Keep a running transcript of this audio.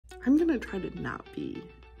I'm gonna try to not be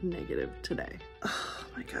negative today. Oh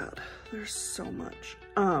my God, there's so much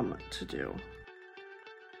to do.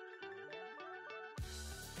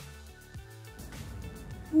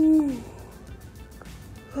 Ooh.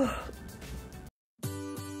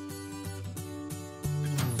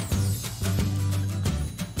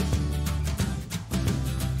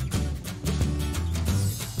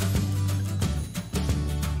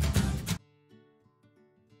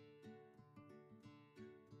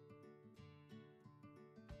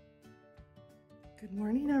 Good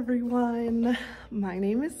morning, everyone. My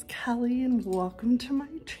name is Kelly and welcome to my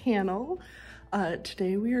channel.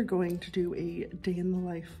 Today we are going to do a day in the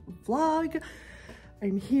life vlog.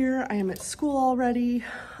 I'm here, I am at school already.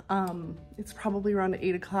 It's probably around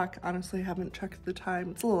 8 o'clock. Honestly, I haven't checked the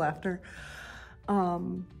time. It's a little after.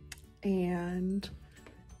 And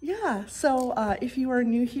yeah, so if you are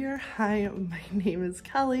new here, hi, my name is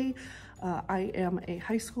Kelly. I am a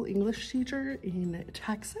high school English teacher in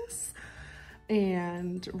Texas.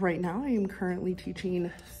 And right now I am currently teaching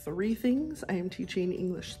 3 things. I am teaching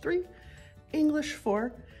English 3, English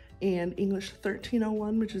 4, and English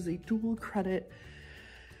 1301, which is a dual credit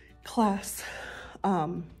class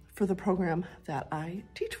for the program that I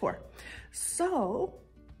teach for. So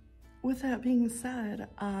with that being said,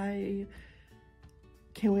 I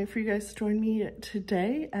can't wait for you guys to join me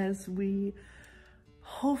today as we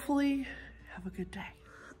hopefully have a good day.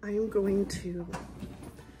 I am going to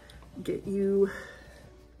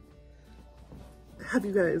have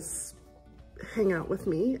you guys hang out with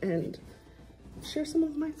me and share some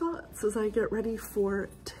of my thoughts as I get ready for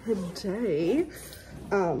today.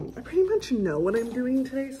 I pretty much know what I'm doing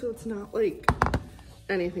today, so it's not like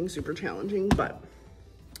anything super challenging, but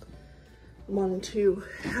I wanted to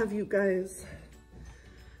have you guys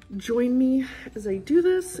join me as I do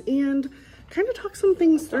this and kind of talk some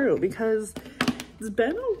things through, because it's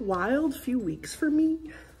been a wild few weeks for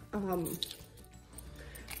me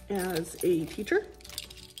as a teacher,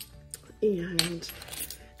 and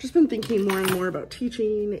just been thinking more and more about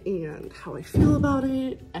teaching and how I feel about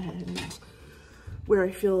it and where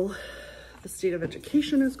I feel the state of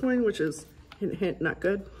education is going, which is, hint, hint, not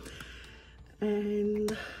good.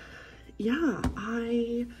 And yeah,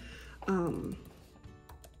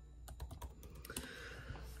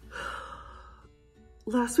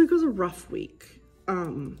 last week was a rough week.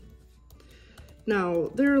 Now,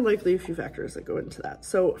 there are likely a few factors that go into that.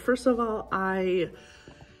 So first of all,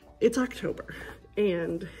 it's October.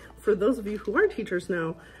 And for those of you who are teachers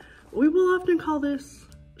know, we will often call this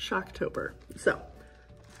Shocktober. So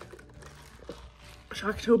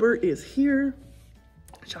Shocktober is here.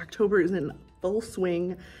 Shocktober is in full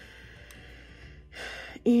swing.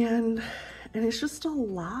 And it's just a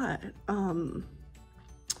lot.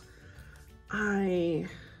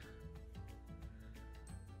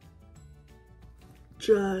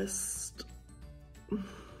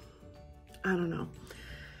 I don't know.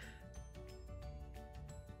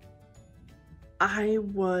 I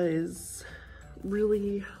was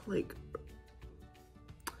really like,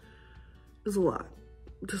 it was a lot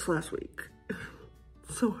just last week.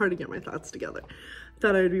 So hard to get my thoughts together.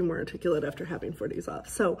 Thought I would be more articulate after having 4 days off.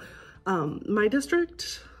 So my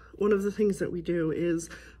district, one of the things that we do is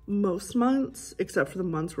most months, except for the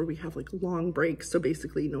months where we have like long breaks, so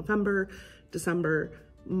basically November, December,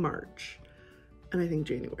 March, and I think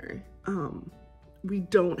January, we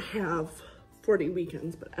don't have 4-day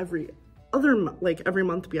weekends, but every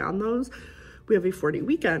month beyond those, we have a 4-day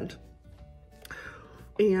weekend,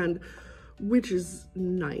 and which is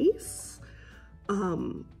nice.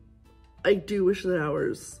 I do wish that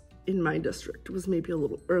hours in my district was maybe a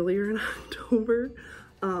little earlier in October,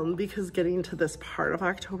 because getting to this part of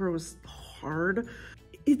October was hard.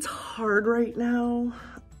 It's hard right now.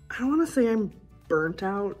 I don't want to say I'm burnt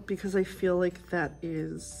out, because I feel like that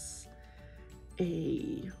is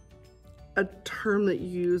a term that you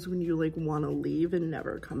use when you like want to leave and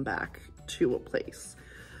never come back to a place.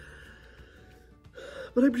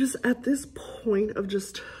 But I'm just at this point of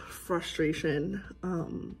just frustration.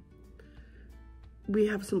 We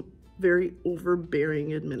have some very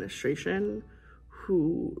overbearing administration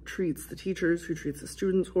who treats the teachers, who treats the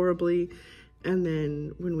students horribly. And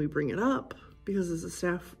then when we bring it up, because as a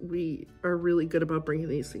staff, we are really good about bringing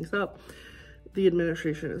these things up, the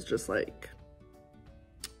administration is just like,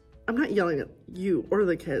 I'm not yelling at you or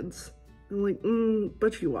the kids. I'm like,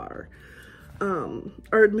 but you are.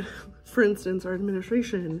 For instance, our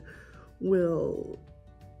administration will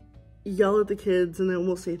yell at the kids and then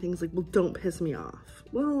we'll say things like, well, don't piss me off.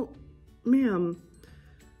 Well, ma'am,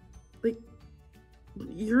 like,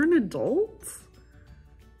 you're an adult.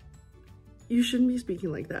 You shouldn't be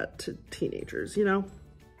speaking like that to teenagers, you know?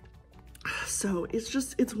 So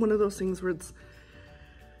it's one of those things where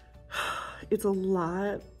it's a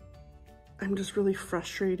lot. I'm just really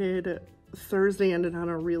frustrated. Thursday ended on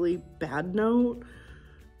a really bad note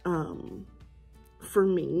for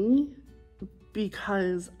me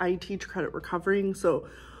because I teach credit recovering. So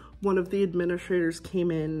one of the administrators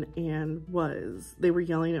came in and they were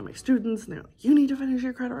yelling at my students, and they're like, you need to finish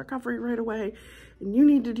your credit recovery right away, and you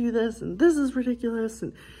need to do this, and this is ridiculous,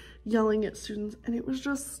 and yelling at students. And it was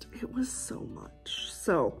so much.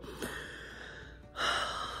 So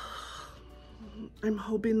I'm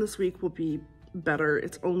hoping this week will be better.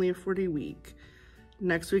 It's only a 4-day week.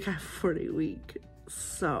 Next week I have a 4-day week.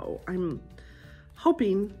 So I'm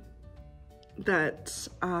hoping that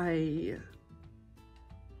I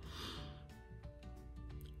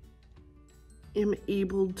am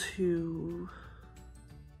able to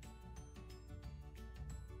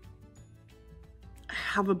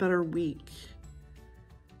have a better week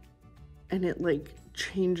and it like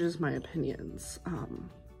changes my opinions.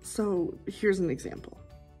 So here's an example.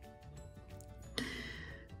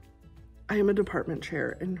 I am a department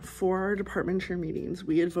chair, and for our department chair meetings,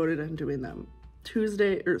 we had voted on doing them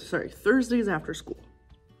Thursdays after school.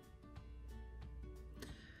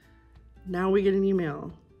 Now we get an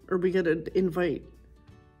email, or we get an invite,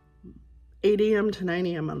 8 a.m. to 9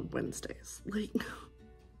 a.m. on Wednesdays. Like,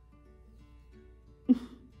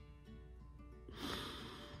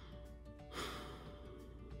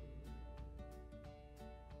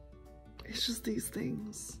 it's just these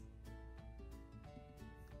things.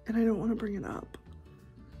 And I don't want to bring it up.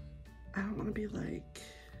 I don't want to be like,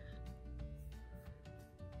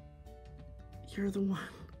 you're the one.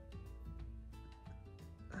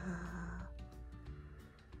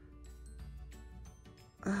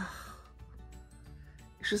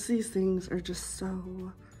 It's just these things are just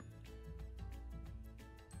so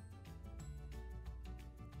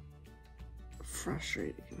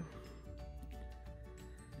frustrating.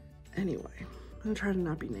 Anyway, I'm gonna try to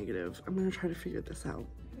not be negative. I'm gonna try to figure this out.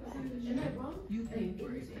 You pay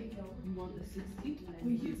for it. You want the 16?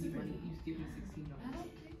 We give you money. You give me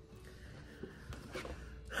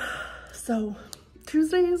 $16. So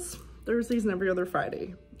Tuesdays, Thursdays, and every other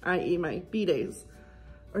Friday, i.e. my B days,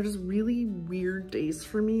 are just really weird days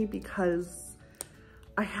for me because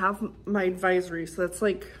I have my advisory, so that's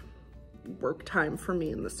like work time for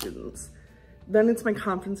me and the students. Then it's my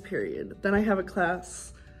conference period. Then I have a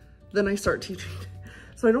class. Then I start teaching.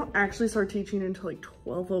 So I don't actually start teaching until like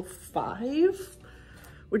 12:05,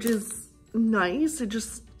 which is nice. It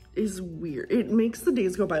just is weird. It makes the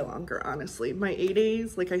days go by longer, honestly. My A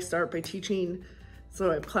days, like I start by teaching.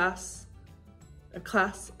 So I have class, I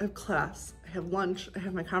have lunch, I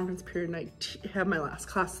have my conference period, and I have my last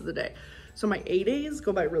class of the day. So my A days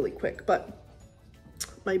go by really quick, but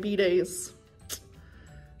my B days,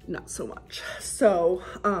 not so much. So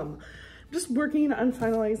just working on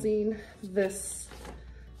finalizing this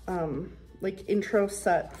like intro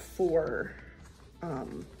set for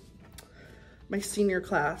my senior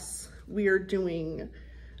class. We are doing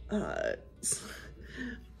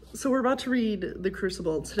so we're about to read The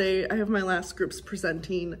Crucible. Today I have my last groups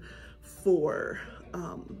presenting for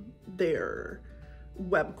their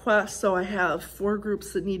web quest. So I have 4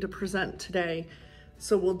 groups that need to present today.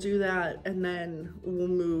 So we'll do that, and then we'll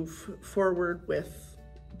move forward with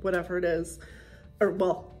whatever it is, or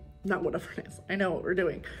well, not whatever it is. I know what we're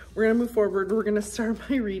doing. We're gonna move forward. We're gonna start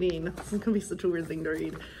by reading, this is gonna be such a weird thing to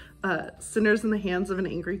read, Sinners in the Hands of an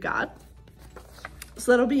Angry God.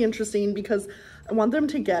 So that'll be interesting because I want them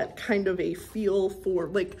to get kind of a feel for,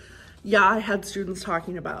 like, yeah, I had students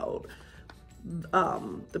talking about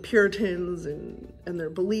the Puritans and their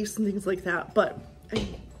beliefs and things like that, but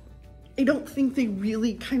I don't think they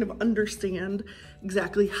really kind of understand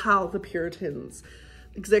exactly how the Puritans,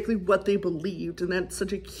 exactly what they believed, and that's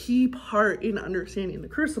such a key part in understanding the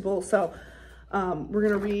Crucible. So we're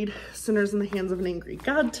gonna read Sinners in the Hands of an Angry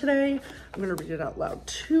God today. I'm gonna read it out loud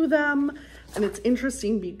to them. And it's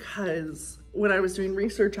interesting because when I was doing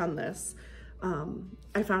research on this,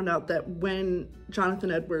 I found out that when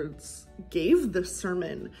Jonathan Edwards gave this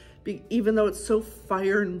sermon, even though it's so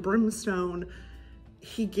fire and brimstone,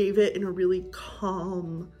 he gave it in a really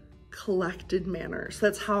calm, collected manner. So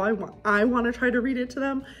that's how I want to try to read it to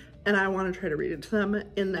them, and I want to try to read it to them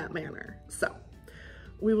in that manner. So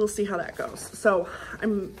we will see how that goes. So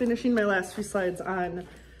I'm finishing my last few slides on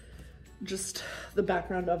just the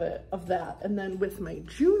background of that. And then with my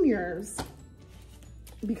juniors,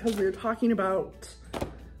 because we were talking about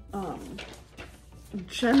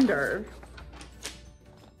gender,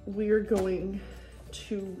 we are going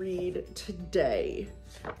to read today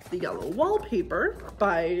The Yellow Wallpaper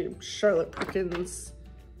by Charlotte Perkins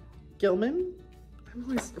Gilman. I'm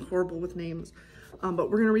always horrible with names, but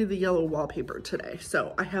we're gonna read the yellow wallpaper today.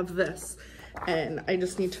 So I have this, and I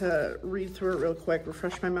just need to read through it real quick,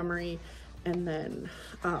 refresh my memory, and then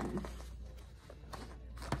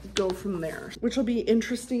go from there, which will be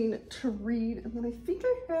interesting to read. And then I think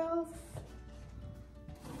I have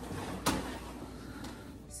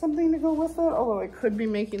something to go with it, although I could be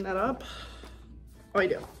making that up. Oh, I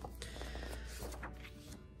do.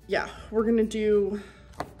 Yeah, we're gonna do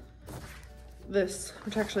this,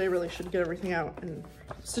 which actually I really should get everything out and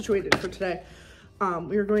situated for today.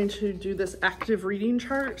 We are going to do this active reading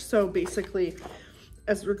chart. So basically,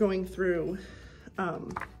 as we're going through,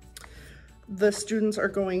 the students are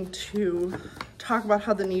going to talk about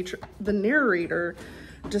how the narrator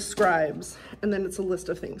describes, and then it's a list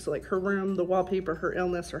of things. So like her room, the wallpaper, her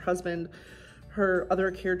illness, her husband, her other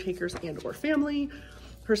caretakers and or family,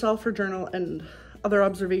 herself, her journal, and other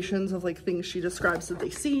observations of like things she describes that they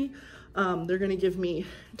see. They're gonna give me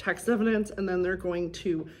text evidence, and then they're going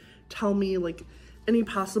to tell me like any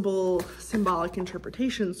possible symbolic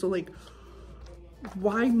interpretation. So like,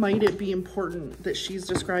 why might it be important that she's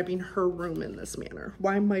describing her room in this manner?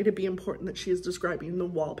 Why might it be important that she is describing the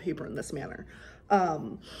wallpaper in this manner?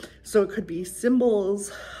 So it could be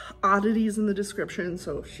symbols, oddities in the description.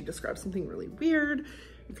 So if she describes something really weird,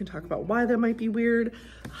 you can talk about why that might be weird,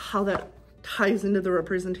 how that ties into the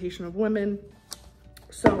representation of women.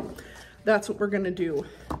 So that's what we're gonna do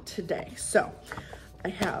today. So I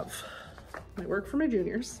have my work for my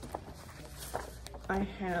juniors. I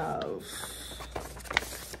have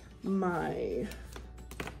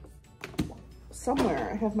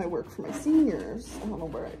somewhere I have my work for my seniors. I don't know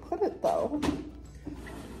where I put it though,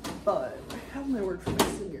 but I have my work for my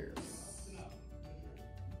seniors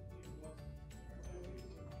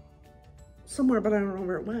somewhere, but I don't know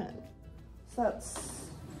where it went. So that's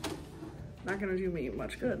not gonna do me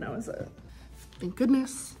much good now, is it? Thank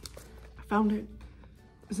goodness I found it.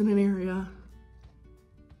 It was in an area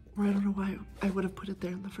where I don't know why I would have put it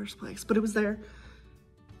there in the first place, but it was there,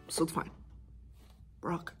 so it's fine.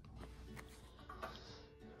 We're all good.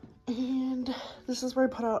 And this is where I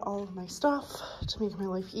put out all of my stuff to make my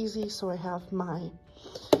life easy. So I have my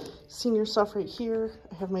senior stuff right here.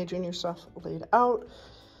 I have my junior stuff laid out.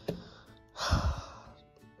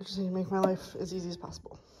 I just need to make my life as easy as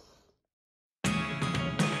possible.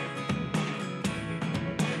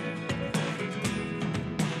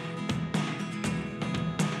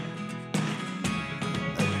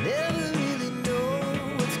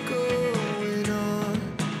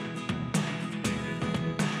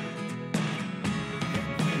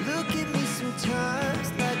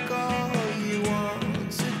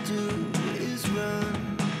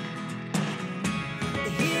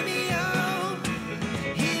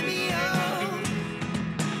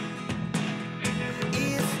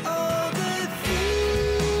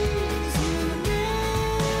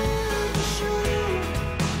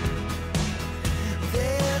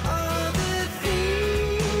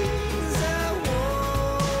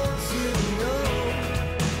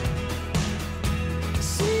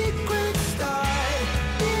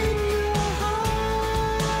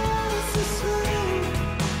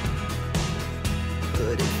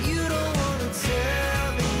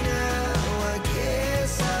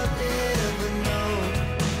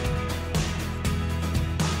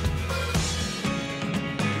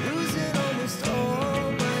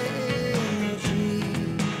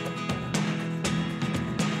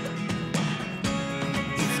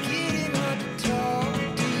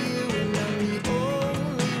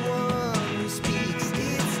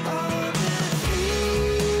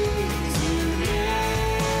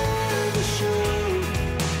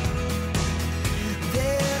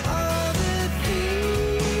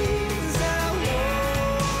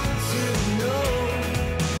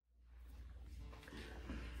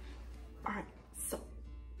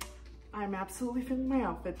 I'm absolutely feeling my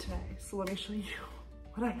outfit today, so let me show you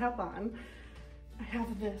what I have on. I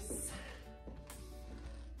have this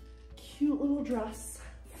cute little dress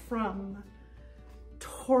from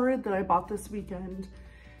Torrid that I bought this weekend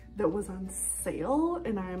that was on sale,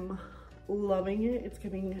 and I'm loving it. It's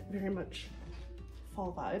giving very much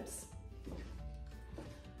fall vibes.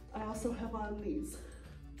 I also have on these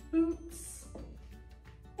boots,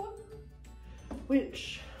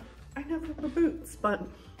 which I never wear boots, but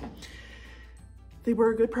they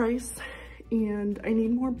were a good price, and I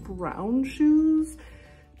need more brown shoes,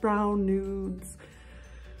 brown nudes,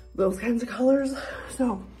 those kinds of colors.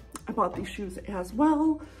 So I bought these shoes as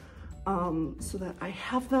well, so that I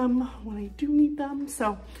have them when I do need them.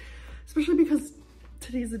 So especially because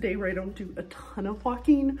today's a day where I don't do a ton of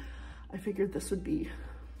walking, I figured this would be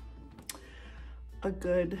a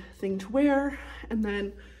good thing to wear. And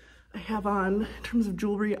then I have on, in terms of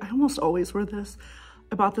jewelry, I almost always wear this.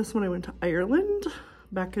 I bought this when I went to Ireland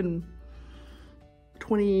back in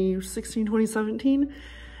 2016, 2017.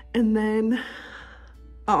 And then,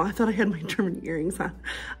 oh, I thought I had my German earrings on.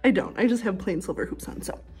 I don't, I just have plain silver hoops on.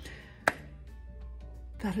 So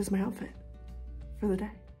that is my outfit for the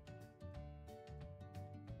day.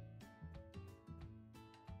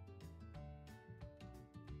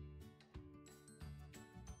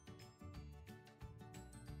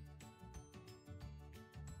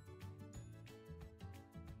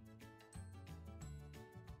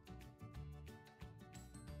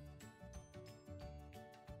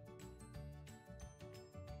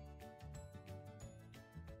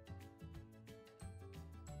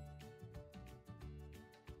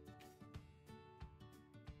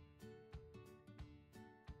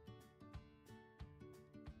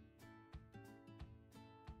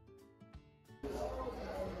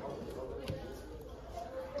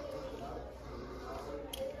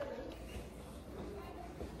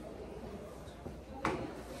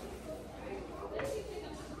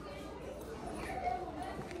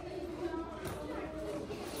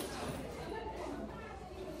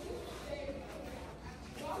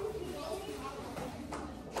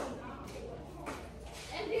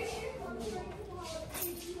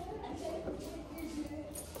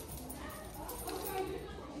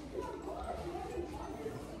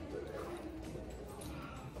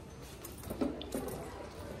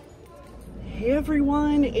 Hey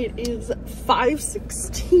everyone, it is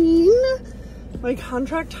 5:16. My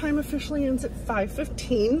contract time officially ends at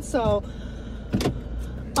 5:15, so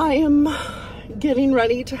I am getting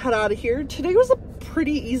ready to head out of here. Today was a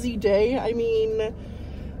pretty easy day. I mean,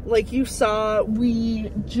 like you saw,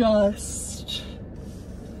 we just,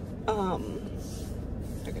 okay,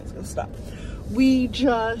 it's gonna stop. We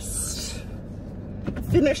just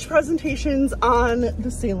finished presentations on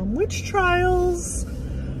the Salem witch trials.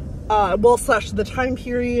 Well, slash the time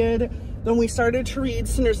period. Then we started to read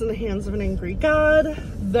Sinners in the Hands of an Angry God.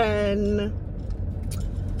 Then,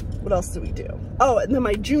 what else did we do? Oh, and then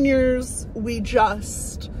my juniors, we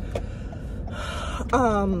just, why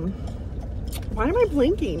am I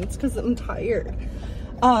blinking? It's because I'm tired.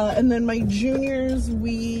 And then my juniors,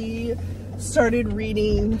 we started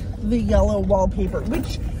reading The Yellow Wallpaper,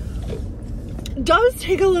 which does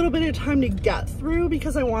take a little bit of time to get through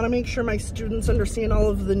because I want to make sure my students understand all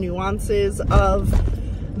of the nuances of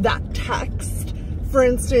that text. For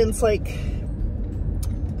instance, like,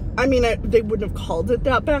 I mean, they wouldn't have called it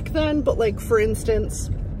that back then, but like, for instance,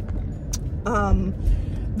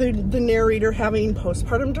 the narrator having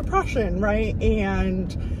postpartum depression, right?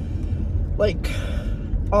 And like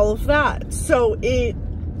all of that. So it,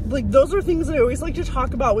 like, those are things that I always like to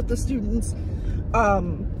talk about with the students.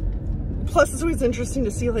 Plus, it's always interesting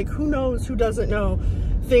to see, like, who knows, who doesn't know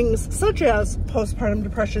things such as postpartum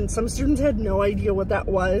depression. Some students had no idea what that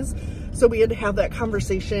was. So we had to have that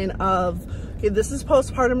conversation of, okay, this is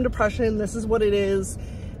postpartum depression. This is what it is.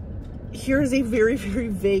 Here's a very, very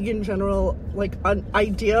vague and general, like, an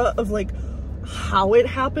idea of, like, how it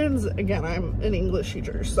happens. Again, I'm an English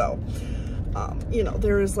teacher, so, you know,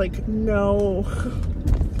 there is, like, no,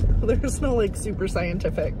 there's no, like, super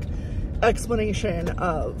scientific explanation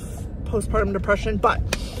of postpartum depression, but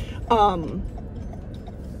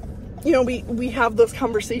you know, we have those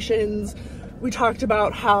conversations. We talked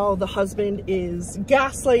about how the husband is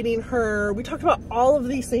gaslighting her. We talked about all of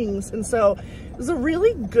these things, and so it was a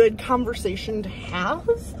really good conversation to have.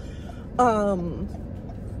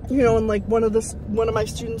 You know, and like one of my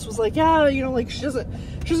students was like, yeah, you know, like she doesn't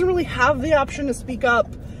really have the option to speak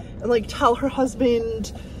up and like tell her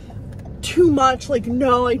husband too much, like,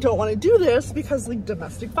 no, I don't want to do this, because like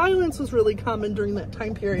domestic violence was really common during that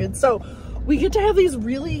time period. So we get to have these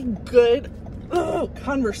really good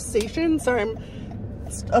conversations. Sorry, I'm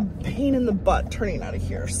a pain in the butt turning out of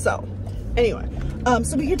here. So anyway,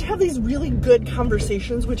 so we get to have these really good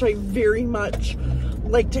conversations, which I very much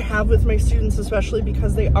like to have with my students, especially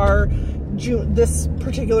because they are this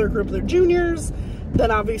particular group, they're juniors.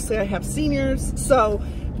 Then obviously I have seniors, so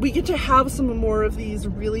we get to have some more of these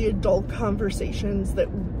really adult conversations that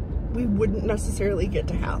we wouldn't necessarily get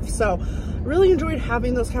to have. So I really enjoyed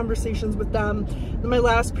having those conversations with them. And my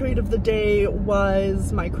last period of the day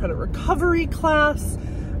was my credit recovery class.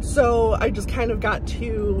 So I just kind of got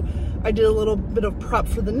to, I did a little bit of prep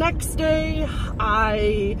for the next day.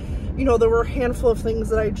 You know, there were a handful of things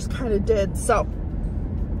that I just kind of did. So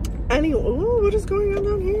anyway, ooh, what is going on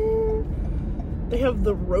down here? They have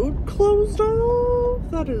the road closed off.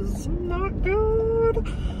 That is not good.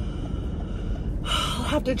 I'll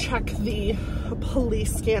have to check the a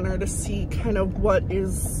police scanner to see kind of what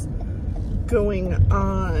is going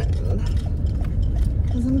on,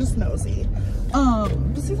 because I'm just nosy. But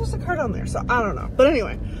see, there's a car down there, so I don't know. But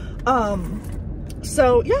anyway,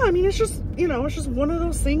 so yeah, I mean, it's just, you know, it's just one of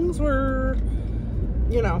those things where,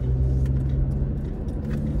 you know,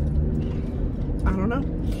 I don't know.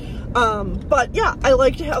 But yeah, I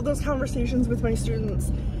like to have those conversations with my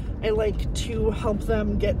students. I like to help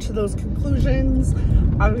them get to those conclusions,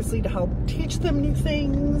 obviously to help teach them new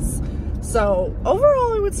things. So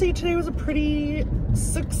overall, I would say today was a pretty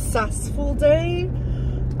successful day.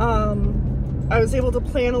 I was able to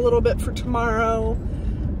plan a little bit for tomorrow.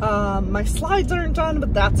 My slides aren't done,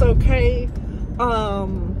 but that's okay.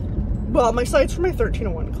 Well, my slides for my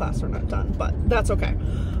 1301 class are not done, but that's okay.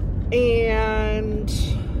 And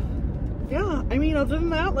yeah, I mean, other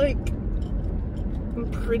than that, like, I'm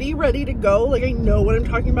pretty ready to go. Like, I know what I'm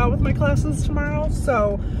talking about with my classes tomorrow,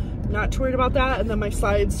 so not too worried about that. And then my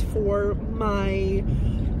slides for my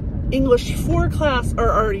English 4 class are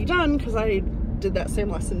already done because I did that same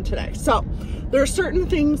lesson today. So there are certain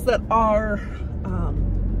things that are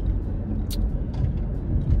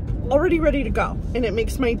already ready to go, and it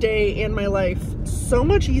makes my day and my life so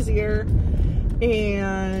much easier.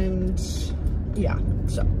 And yeah,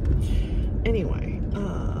 so anyway,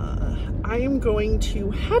 I am going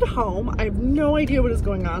to head home. I have no idea what is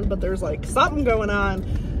going on, but there's like something going on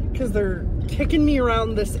because they're kicking me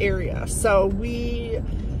around this area. So we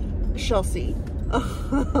shall see.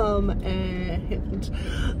 And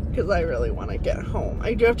because I really want to get home.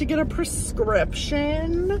 I do have to get a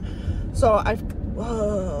prescription. So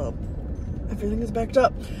everything is backed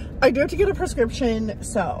up. I do have to get a prescription,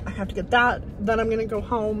 so I have to get that. Then I'm gonna go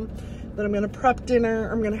home. Then I'm gonna prep dinner.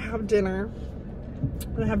 I'm gonna have dinner.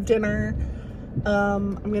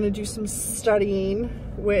 I'm gonna do some studying,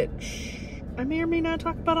 which I may or may not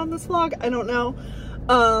talk about on this vlog. I don't know.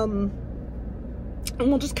 And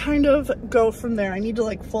we'll just kind of go from there. I need to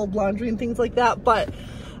like fold laundry and things like that, but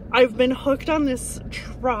I've been hooked on this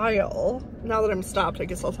trial. Now that I'm stopped, I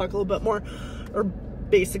guess I'll talk a little bit more, or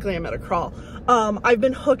basically I'm at a crawl. I've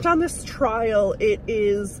been hooked on this trial. It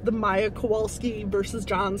is the Maya Kowalski versus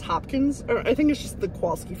Johns Hopkins, or I think it's just the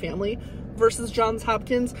Kowalski family versus Johns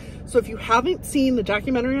Hopkins. So if you haven't seen the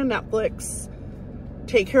documentary on Netflix,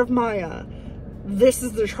 Take Care of Maya, this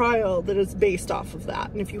is the trial that is based off of that.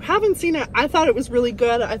 And if you haven't seen it, I thought it was really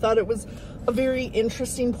good. I thought it was a very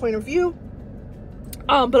interesting point of view.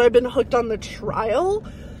 But I've been hooked on the trial.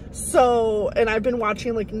 So, and I've been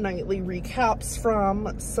watching like nightly recaps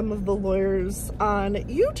from some of the lawyers on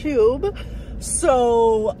YouTube.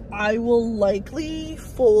 So I will likely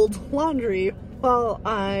fold laundry while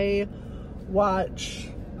I watch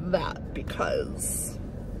that because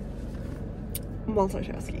I'm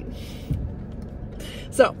multitasking.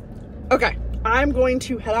 So, okay, I'm going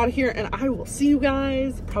to head out of here and I will see you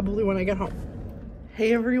guys probably when I get home.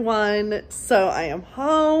 Hey everyone, so I am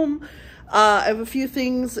home. I have a few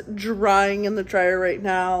things drying in the dryer right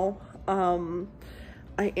now.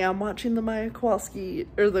 I am watching the Maya Kowalski,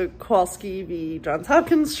 or the Kowalski v. Johns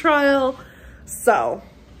Hopkins trial. So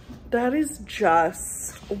that is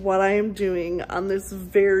just what I am doing on this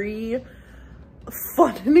very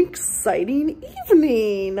fun and exciting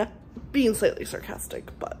evening. Being slightly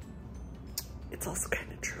sarcastic, but it's also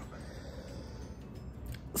kind of true.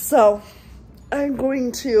 So I'm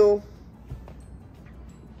going to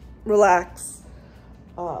relax.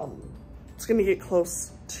 It's gonna get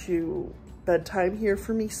close to bedtime here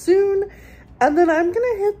for me soon, and then I'm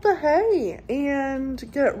gonna hit the hay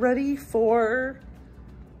and get ready for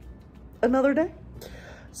another day.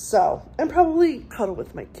 So, and probably cuddle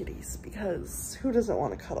with my kitties, because who doesn't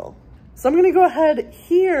want to cuddle? So I'm gonna go ahead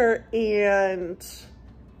here and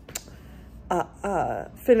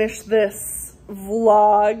finish this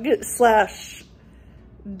vlog slash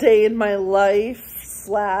day in my life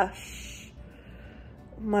slash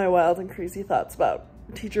my wild and crazy thoughts about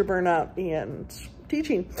teacher burnout and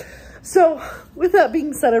teaching. So with that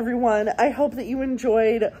being said, everyone, I hope that you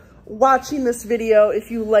enjoyed watching this video.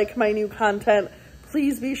 If you like my new content,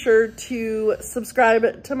 please be sure to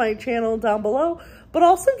subscribe to my channel down below, but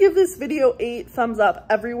also give this video a thumbs up.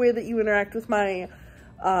 Every way that you interact with my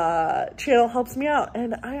channel helps me out,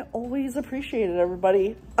 and I always appreciate it,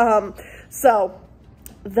 everybody. So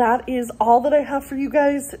that is all that I have for you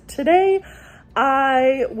guys today.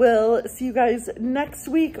 I will see you guys next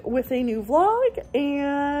week with a new vlog,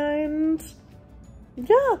 and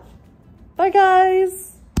yeah, bye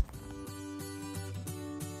guys.